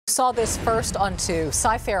saw this first on 2.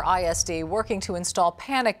 Cy-Fair ISD working to install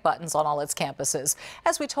panic buttons on all its campuses.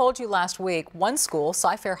 As we told you last week, one school,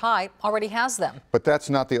 Cy-Fair High, already has them. But that's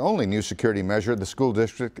not the only new security measure the school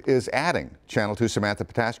district is adding. Channel 2 Samantha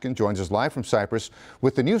Patashkin joins us live from Cypress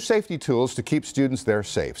with the new safety tools to keep students there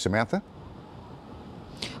safe. Samantha?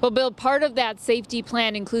 Well, Bill, part of that safety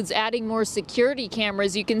plan includes adding more security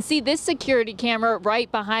cameras. You can see this security camera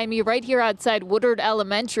right behind me, right here outside Woodard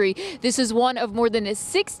Elementary. This is one of more than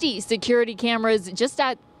 60 security cameras just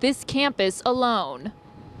at this campus alone.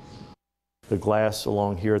 The glass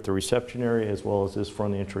along here at the reception area as well as this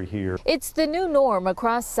front entry here. It's the new norm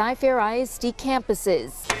across Cy-Fair ISD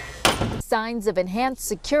campuses. Signs of enhanced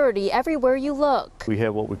security everywhere you look. We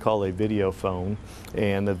have what we call a video phone,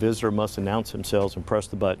 and the visitor must announce themselves and press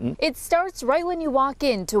the button. It starts right when you walk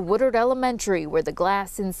into Woodard Elementary, where the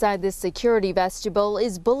glass inside this security vestibule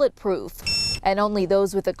is bulletproof, and only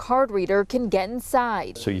those with a card reader can get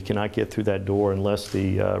inside. So you cannot get through that door unless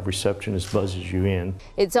the receptionist buzzes you in.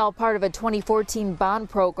 It's all part of a 2014 bond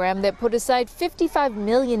program that put aside $55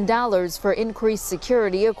 million for increased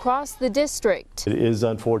security across the district. It is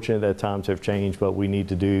unfortunate that times have changed, but we need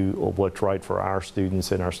to do what's right for our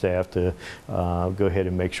students and our staff to go ahead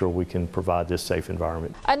and make sure we can provide this safe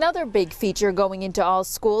environment. Another big feature going into all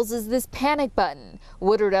schools is this panic button.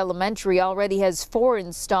 Woodard Elementary already has 4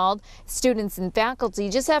 installed. Students and faculty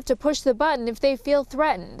just have to push the button if they feel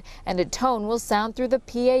threatened, and a tone will sound through the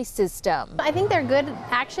PA system. I think they're good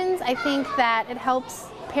actions. I think that it helps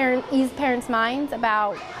ease parents' minds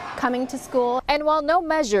about coming to school. And while no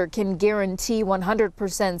measure can guarantee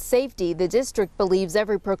 100% safety, the district believes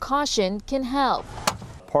every precaution can help.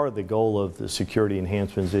 Part of the goal of the security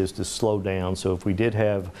enhancements is to slow down. So if we did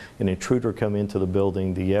have an intruder come into the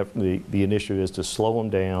building, the initiative is to slow them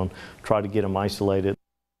down, try to get them isolated.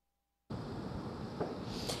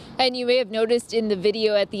 And you may have noticed in the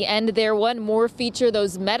video at the end there, one more feature,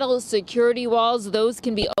 those metal security walls. Those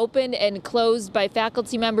can be opened and closed by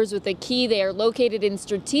faculty members with a key. They are located in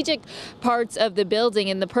strategic parts of the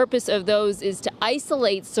building, and the purpose of those is to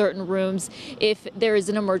isolate certain rooms if there is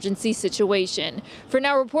an emergency situation. For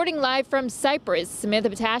now, reporting live from Cypress,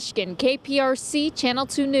 Samantha Patashkin, KPRC Channel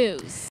 2 News.